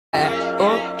Walked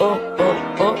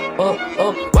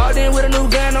in with a new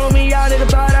gun on me, y'all niggas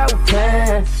thought I was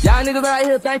playing. Y'all niggas out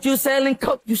here think you selling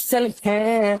coke, you selling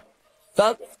can.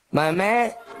 Fuck my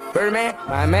man, Birdman,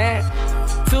 my man.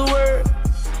 2 words.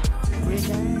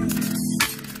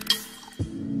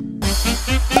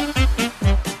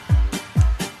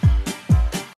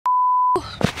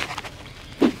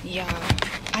 Yeah,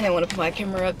 I didn't want to put my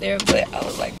camera up there, but I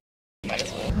was like, might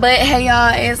as well. But hey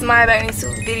y'all, it's my back new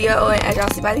video, and as y'all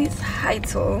see by these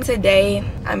titles, today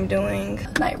I'm doing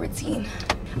a night routine,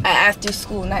 an after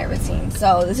school night routine.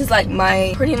 So this is like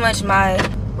pretty much my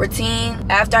routine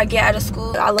after I get out of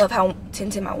school. I love how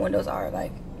tinted my windows are.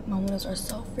 Like, my windows are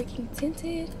so freaking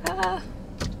tinted.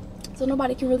 So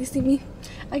nobody can really see me.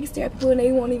 I can stare at people and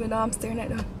they won't even know I'm staring at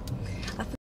them. I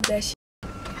feel that shit.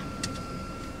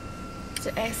 To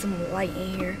add some light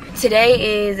in here.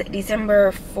 Today is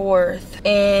December 4th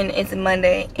and it's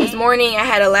Monday. This morning I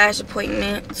had a lash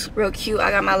appointment. Real cute. I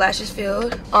got my lashes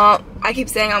filled. I keep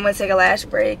saying I'm gonna take a lash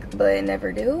break, but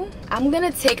never do. I'm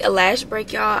gonna take a lash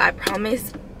break, y'all. I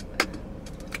promise.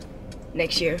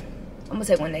 Next year. I'm gonna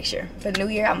take one next year. For the new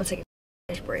year, I'm gonna take a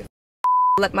lash break.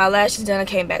 Like, my lashes done. I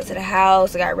came back to the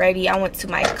house. I got ready. I went to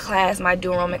my class, my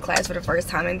dual enrollment class, for the first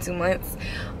time in 2 months.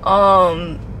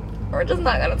 We're just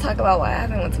not gonna talk about why I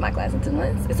haven't went to my class in 2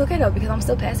 months. It's okay though, because I'm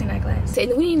still passing that class.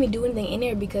 And we didn't even do anything in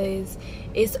there because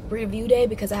it's review day,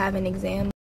 because I have an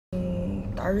exam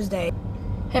Thursday.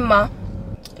 Hey ma.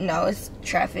 No, it's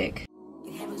traffic.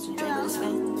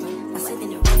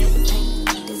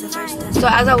 So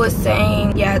as I was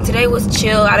saying, yeah, today was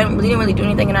chill. We didn't really do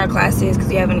anything in our classes because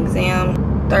we have an exam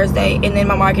Thursday, and then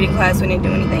my marketing class, we didn't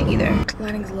do anything either.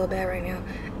 Lighting's a little bad right now.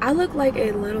 I look like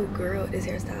a little girl with this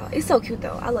hairstyle. It's so cute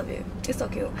though. I love it. It's so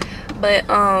cute. But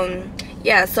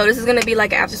yeah, so this is gonna be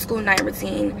like an after school night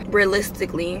routine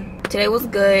realistically. Today was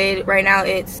good. Right now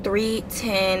it's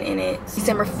 3:10 and it's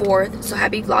December 4th. So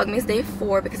happy Vlogmas Day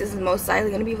 4, because this is most likely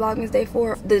gonna be Vlogmas Day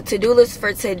 4. The to-do list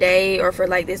for today, or for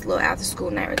like this little after school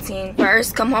night routine.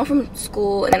 First, come home from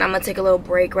school and then I'm gonna take a little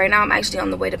break. Right now I'm actually on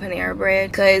the way to Panera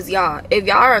Bread, because y'all, if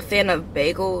y'all are a fan of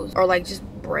bagels or like just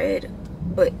bread,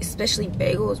 but especially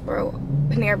bagels, bro,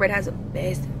 Panera Bread has the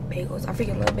best bagels. I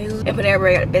freaking love bagels, and Panera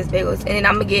Bread got the best bagels. And then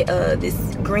I'm gonna get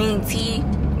this green tea,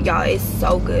 y'all. It's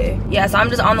so good. Yeah, so I'm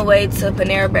just on the way to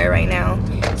Panera Bread right now.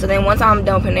 So then once I'm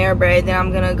done Panera Bread, then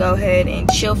I'm gonna go ahead and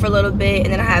chill for a little bit,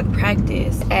 and then I have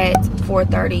practice at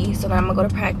 4:30. So then I'm gonna go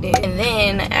to practice, and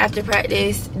then after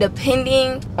practice,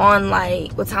 depending on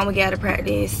like what time we get out of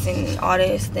practice and all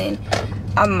this, then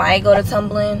I might go to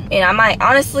Tumbling, and I might,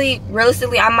 honestly,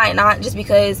 realistically, I might not, just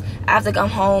because I have to come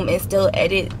home and still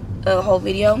edit a whole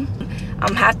video.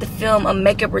 I'm have to film a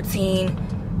makeup routine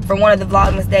for one of the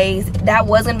Vlogmas days. That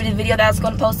was gonna be the video that I was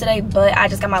gonna post today, but I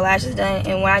just got my lashes done,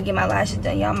 and when I get my lashes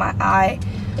done, y'all, my eye,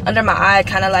 under my eye,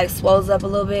 kind of like swells up a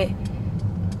little bit,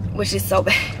 which is so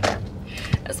bad.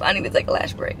 That's why I need to take a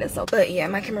lash break. That's so. But yeah,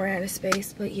 my camera ran out of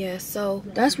space. But yeah, so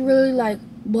that's really like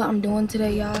what I'm doing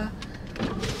today, y'all.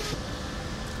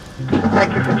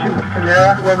 Thank you for choosing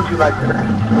Panera. What would you like today?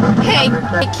 Hey,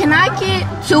 can I get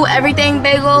 2 everything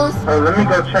bagels? Let me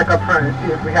go check up front and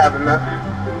see if we have enough.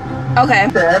 Okay.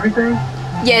 You said everything?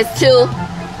 Yes, 2.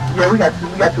 Yeah, we got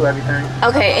 2 everything.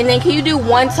 Okay, and then can you do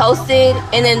 1 toasted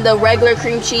and then the regular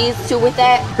cream cheese too with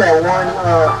that? You said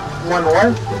one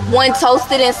what? 1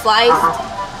 toasted and sliced.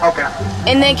 Okay.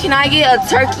 And then can I get a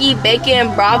turkey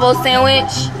bacon bravo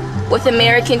sandwich with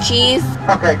American cheese?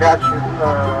 Okay, got you.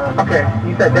 Okay,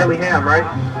 you said deli ham, right?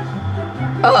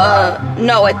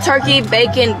 No, a turkey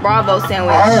bacon bravo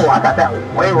sandwich. Oh, I got that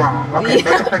way wrong. Okay, Yeah.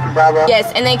 bacon turkey bravo.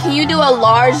 Yes, and then can you do a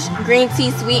large green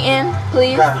tea sweetened,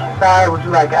 please? Got you. Side, would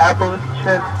you like apples,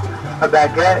 chips, a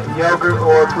baguette, yogurt,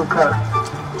 or fruit cup?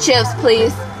 Chips,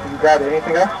 please. You got it.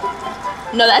 Anything else?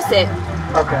 No, that's it.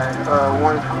 Okay,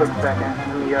 one quick second.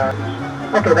 Let me,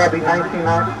 okay, that'll be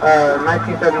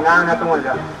 $19.79 at the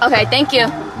window. Okay, thank you.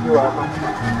 You're welcome.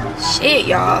 Shit,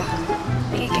 y'all.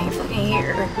 You can't fucking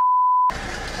hear. On the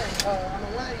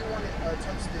one you wanted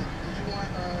toasted. Did you want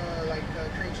like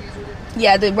cream cheese with it?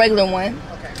 Yeah, the regular one.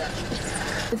 Okay,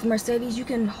 gotcha. With Mercedes, you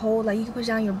can hold, like, you can push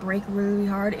down your brake really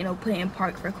hard and it'll put it in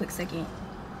park for a quick second.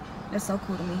 That's so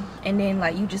cool to me. And then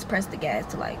like you just press the gas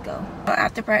to like go.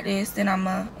 After practice, then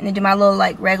and then do my little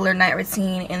like regular night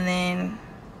routine, and then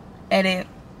edit,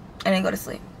 and then go to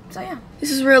sleep. So yeah,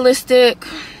 this is realistic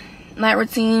night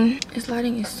routine. This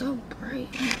lighting is so bright.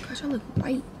 Oh my gosh, I look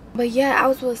white. But yeah, I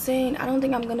was saying, I don't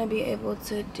think I'm gonna be able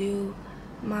to do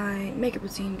my makeup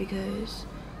routine because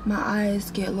my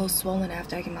eyes get a little swollen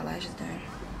after I get my lashes done,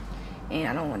 and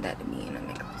I don't want that to be in a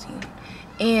makeup routine.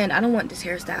 And I don't want this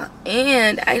hairstyle.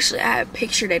 And actually, I have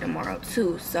picture day tomorrow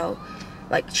too, so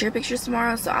like cheer pictures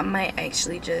tomorrow, so I might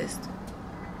actually just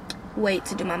wait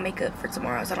to do my makeup for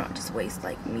tomorrow, so I don't just waste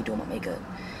like me doing my makeup.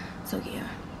 So yeah,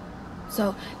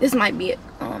 so this might be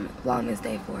longest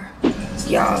day for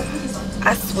y'all.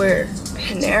 I swear,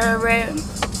 Panera Bread,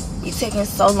 you taking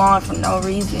so long for no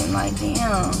reason. Like,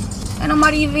 damn, ain't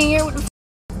nobody even here with the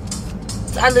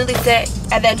so I literally sat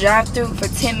at that drive-thru for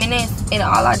 10 minutes, and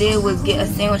all I did was get a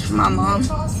sandwich from my mom.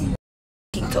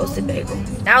 Toasted bagel.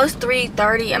 Now it's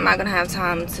 3:30. I'm not gonna have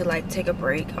time to like take a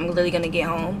break. I'm literally gonna get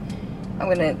home. I'm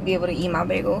gonna be able to eat my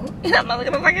bagel, and I'm not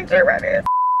looking at my fucking shirt right now.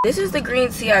 This is the green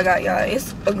tea I got, y'all.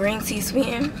 It's a green tea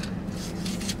sweetened,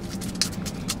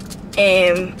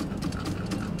 and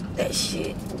that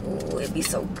shit, ooh, it be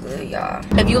so good, y'all.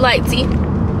 If you like tea,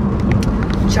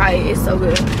 try it. It's so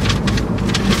good.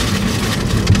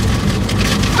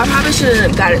 I probably should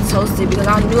have got it toasted because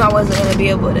I knew I wasn't gonna be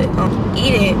able to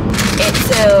eat it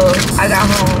until I got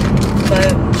home.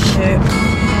 But shit,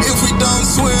 if we don't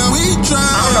swim, we drown.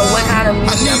 I don't know what kind of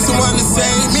music. I need someone to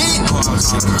save me. I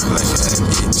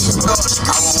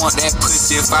won't want that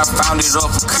pussy if I found it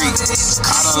off a creek.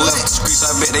 I done left the streets,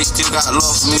 I bet they still got love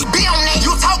for me. Be on that,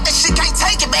 you talk that shit, can't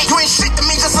take it back. You ain't shit to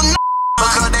me, just a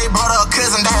because they brought her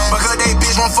cousin down. Because they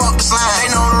bitch won't fuck the slime.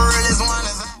 They know the realest one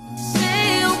is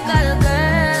Say you got a girl.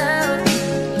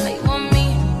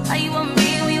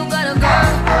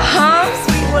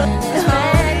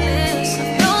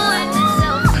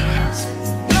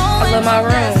 I love my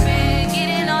room.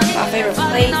 My favorite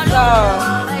place, y'all.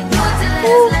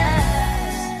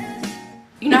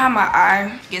 You know how my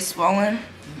eye gets swollen?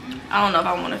 I don't know if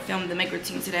I want to film the make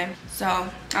routine today. So I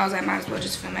was like, might as well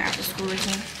just film it after school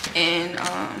routine. And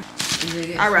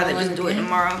I'd rather just do it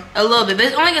tomorrow. A little bit, but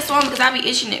it only gets swollen because I be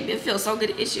itching it. It feels so good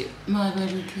to itch it. My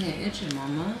baby can't itch it,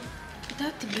 mama. But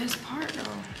that's the best part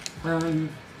though.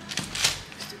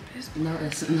 No,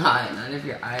 it's not. Not if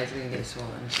your eyes are gonna get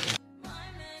swollen.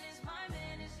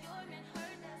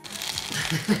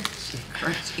 Shit,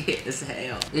 crunchy as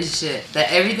hell. This shit. The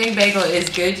everything bagel is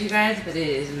good, you guys, but it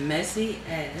is messy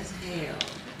as hell.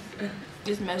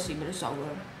 It's messy, but it's so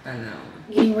good. I know.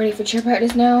 Getting ready for cheer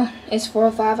practice now. It's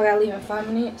 4:05. I gotta leave in 5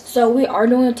 minutes. So we are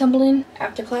doing tumbling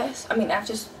after class. I mean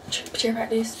after cheer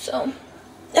practice. So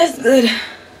that's good.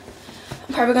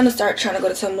 I'm probably gonna start trying to go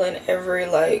to tumbling every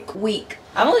like week.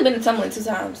 I've only been to tumbling 2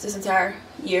 times this entire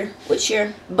year. Which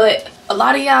year? But a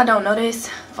lot of y'all don't know this.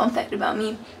 Fun fact about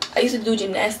me. I used to do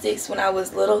gymnastics when I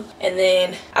was little, and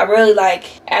then I really like,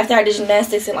 after I did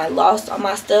gymnastics and like lost all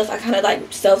my stuff, I kind of like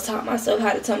self-taught myself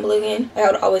how to tumble again. Like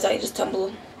I would always like just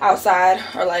tumble outside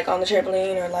or like on the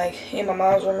trampoline or like in my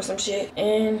mom's room or some shit,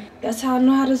 and that's how I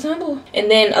know how to tumble.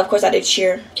 And then of course I did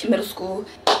cheer in middle school,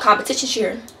 competition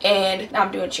cheer, and now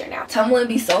I'm doing cheer now. Tumbling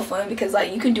be so fun because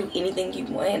like you can do anything you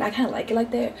want, and I kind of like it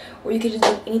like that, where you can just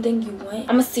do anything you want.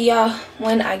 I'm gonna see y'all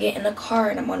when I get in the car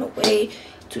and I'm on the way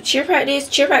to cheer practice.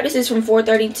 Cheer practice is from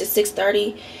 4:30 to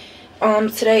 6:30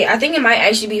 today. I think it might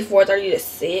actually be 4:30 to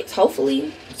 6,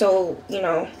 hopefully. So, you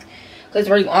know, because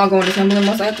we're all going to tumbling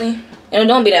most likely. And it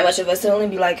don't be that much of us. It'll only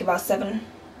be like about 7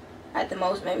 at the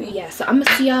most, maybe. Yeah, so I'm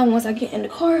gonna see y'all once I get in the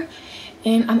car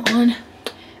and I'm on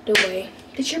the way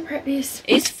to cheer practice.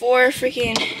 It's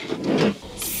 4:18.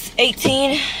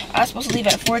 I was supposed to leave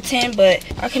at 4:10, but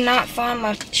I cannot find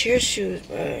my cheer shoes,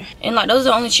 bro. And like those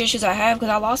are the only cheer shoes I have because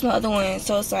I lost my other ones.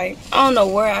 So it's like I don't know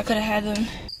where I could have had them,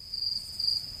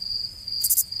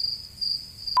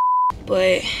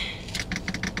 but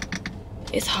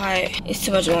it's hot. It's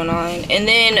too much going on. And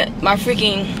then my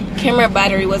freaking camera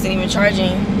battery wasn't even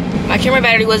charging. My camera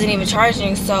battery wasn't even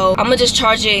charging, so I'm gonna just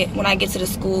charge it when I get to the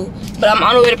school. But I'm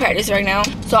on the way to practice right now,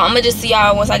 so I'm gonna just see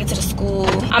y'all once I get to the school.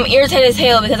 I'm irritated as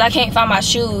hell because I can't find my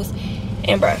shoes,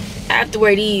 and bruh, I have to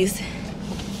wear these.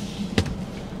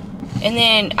 And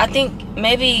then I think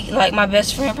maybe like my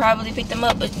best friend probably picked them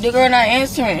up, but the girl not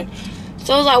answering.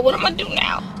 So I was like, what am I gonna do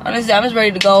now? Honestly, I'm just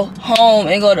ready to go home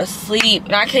and go to sleep.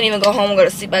 And I can't even go home and go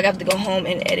to sleep. I have to go home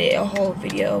and edit a whole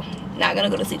video. Not gonna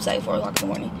go to sleep till like 4 o'clock in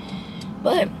the morning.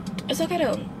 But it's okay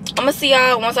though. I'm gonna see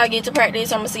y'all once I get to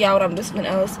practice. I'm gonna see y'all when I'm doing something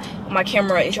else. My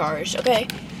camera is charged, okay?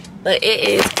 But it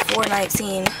is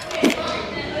 4:19.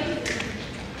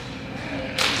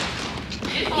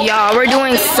 Y'all, we're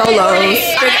doing solos.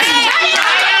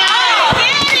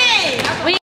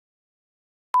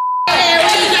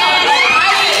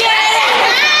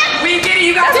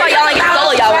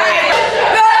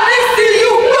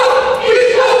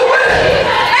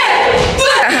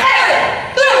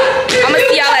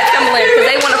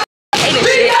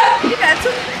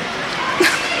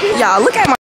 Y'all, look at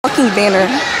my fucking banner.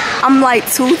 I'm like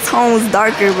 2 tones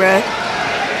darker, bruh.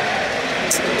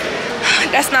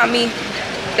 That's not me.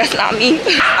 That's not me.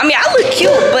 I mean, I look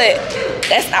cute, but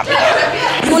That's not me.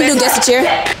 You wanna do guess the chair?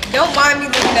 Don't mind me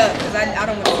looking up, because I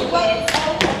don't want to see what.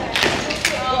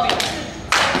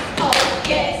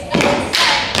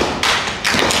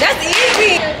 That's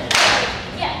easy.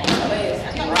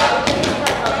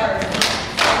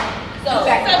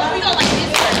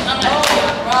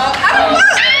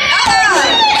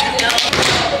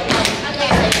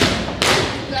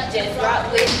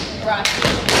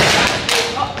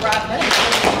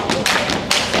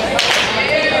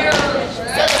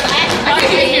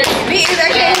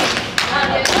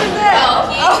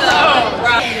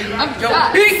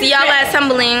 See y'all at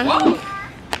Tumbling.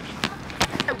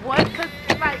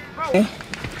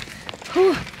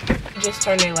 Just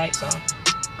turn their lights on.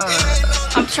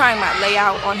 I'm trying my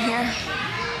layout on here.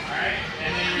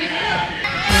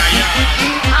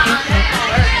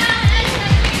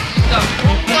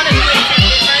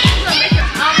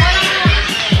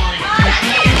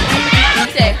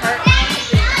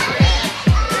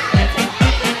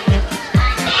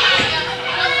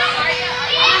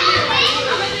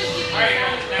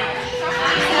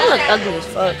 I look ugly as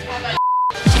fuck.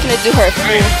 She's gonna do her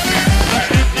full.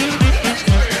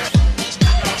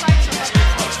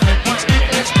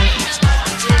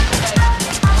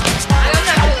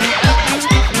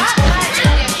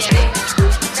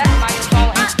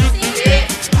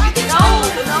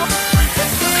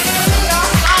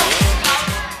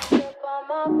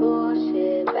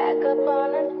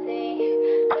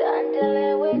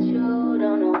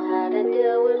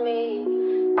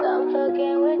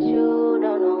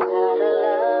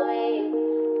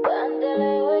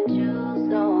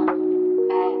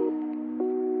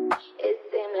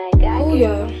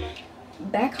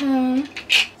 Back home.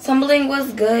 Tumbling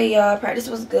was good, y'all. Practice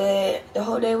was good. The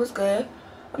whole day was good.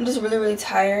 I'm just really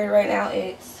tired right now.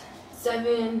 It's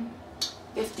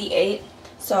 7:58.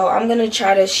 So I'm gonna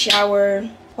try to shower,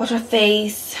 wash my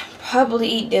face, probably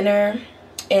eat dinner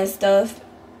and stuff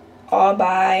all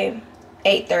by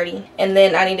 8:30. And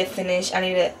then I need to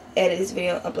edit this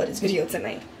video, upload this video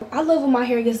tonight. I love when my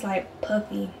hair gets like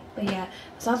puffy. But yeah,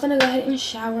 so I'm gonna go ahead and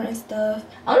shower and stuff.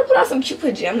 I want to put on some cute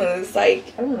pajamas.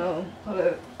 Like, I don't know. Hold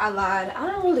up. I lied. I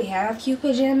don't really have cute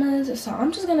pajamas. So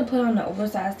I'm just gonna put on an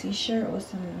oversized t-shirt or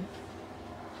some.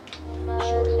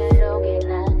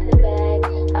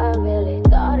 I really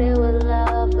thought it was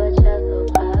love, but you're so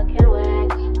fucking whack.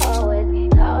 Always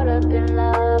get caught up in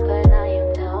love, but now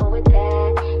you're done with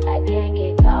that. I can't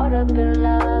get caught up in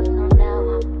love, so now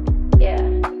I'm, yeah,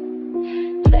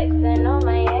 flexing on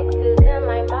my exes and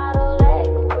my Model X.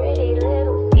 Pretty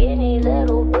little, skinny,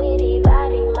 little, bitty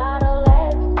body Model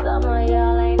X. Some of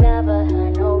y'all ain't never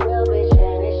had no real bitch,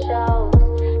 and it shows.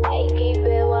 I keep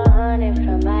it 100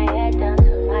 from my head down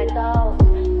to my toes.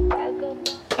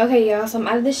 Okay, y'all, so I'm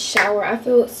out of the shower. I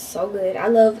feel so good. I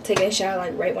love taking a shower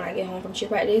like right when I get home from cheer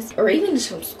practice, or even just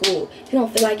from school. If you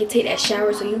don't feel like it, take that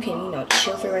shower so you can, you know,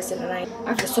 chill for the rest of the night.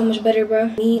 I feel so much better, bro.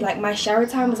 Me, like, my shower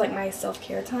time is like my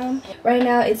self-care time. Right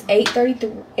now it's 8:30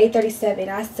 to 8:37.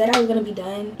 I said I was gonna be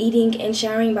done eating and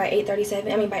showering by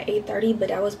 8:37. I mean by 8:30, but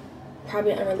that was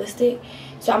probably unrealistic.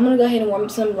 So I'm gonna go ahead and warm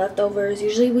up some leftovers.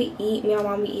 Usually me and my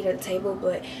mom, we eat at the table,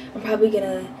 but I'm probably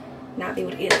gonna not be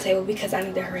able to eat at the table because I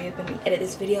need to hurry up and edit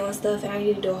this video and stuff, and I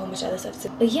need to do a whole bunch of other stuff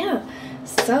too. But yeah,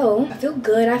 so I feel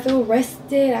good. I feel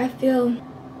rested. I don't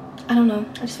know,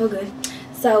 I just feel good.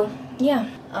 So yeah,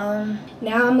 now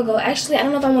I'm gonna go. Actually, I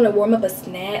don't know if I want to warm up a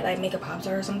snack, like make a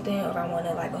Pop-Tart or something, or if I want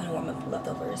to like go ahead and warm up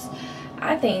leftovers.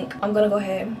 I think I'm gonna go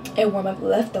ahead and warm up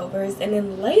leftovers, and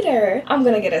then later I'm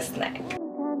gonna get a snack.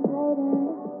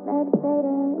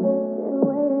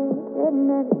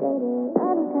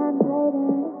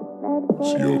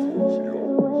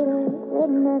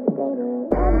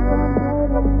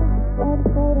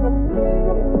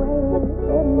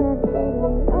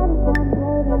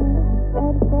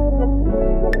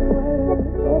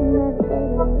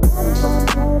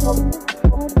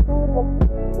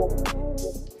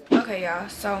 Okay, y'all,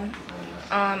 so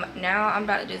now I'm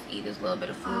about to just eat this little bit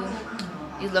of food.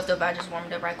 These leftovers I just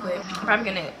warmed up right quick. I'm probably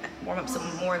gonna warm up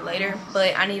some more later,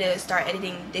 but I need to start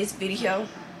editing this video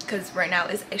because right now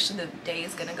it's actually, the day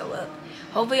is gonna go up.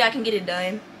 Hopefully I can get it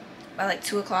done by like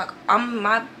 2 o'clock.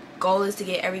 My goal is to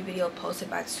get every video posted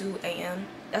by 2 a.m.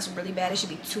 That's really bad. It should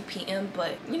be 2 p.m.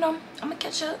 but you know, I'm gonna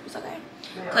catch up. It's okay,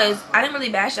 because I didn't really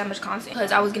bash that much content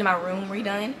because I was getting my room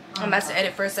redone. I'm about to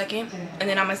edit for a second and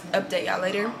then I'm gonna update y'all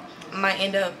later. I might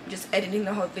end up just editing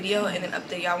the whole video and then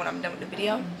update y'all when I'm done with the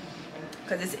video,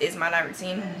 because this is my night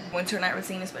routine, winter night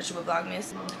routine, especially with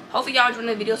Vlogmas. Hopefully y'all enjoying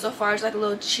the video so far. It's like a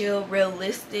little chill,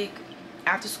 realistic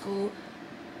after school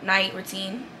night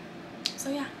routine. So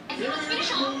yeah,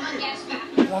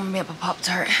 warming me up a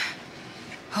Pop-Tart.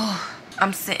 Oh,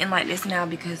 I'm sitting like this now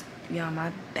because y'all,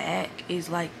 my back is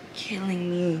like killing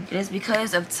me. And it's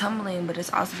because of tumbling, but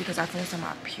it's also because I finished on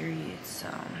my period. So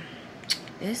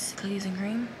this cookies and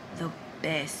cream, the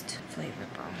best flavor,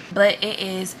 bro. But it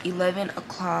is 11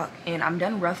 o'clock and I'm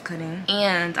done rough cutting,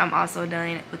 and I'm also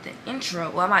done with the intro.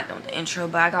 Well, I'm not done with the intro,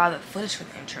 but I got all the footage for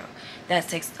the intro. That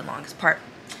takes the longest part.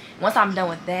 Once I'm done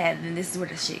with that, then this is where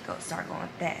the shit start going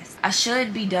fast. I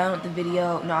should be done with the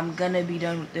video. No, I'm gonna be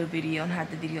done with the video and have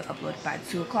the video uploaded by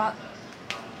 2 o'clock.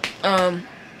 I'm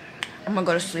gonna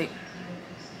go to sleep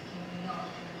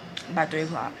by 3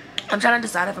 o'clock. I'm trying to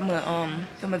decide if I'm gonna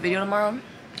film a video tomorrow,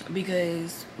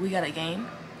 because we got a game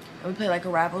and we play like a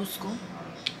rival school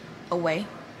away,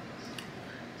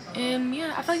 and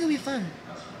yeah, I feel like it'll be fun.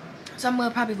 So I'm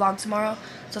gonna probably vlog tomorrow,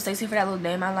 so stay tuned for that little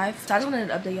day in my life. So I just wanted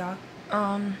to update y'all.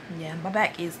 Yeah, my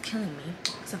back is killing me.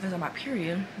 So if it's on my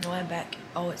period, my back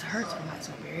always hurts when I'm on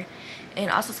my period, and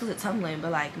also because it's tumbling.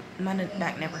 But like my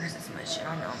back never hurts as much, and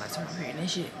I know I'm not on my period and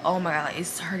shit. Oh my god, like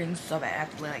it's hurting so bad. I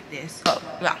have to lay like this. So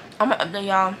yeah, I'm gonna update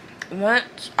y'all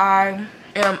once I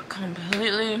am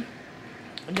completely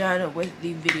done with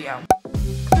the video.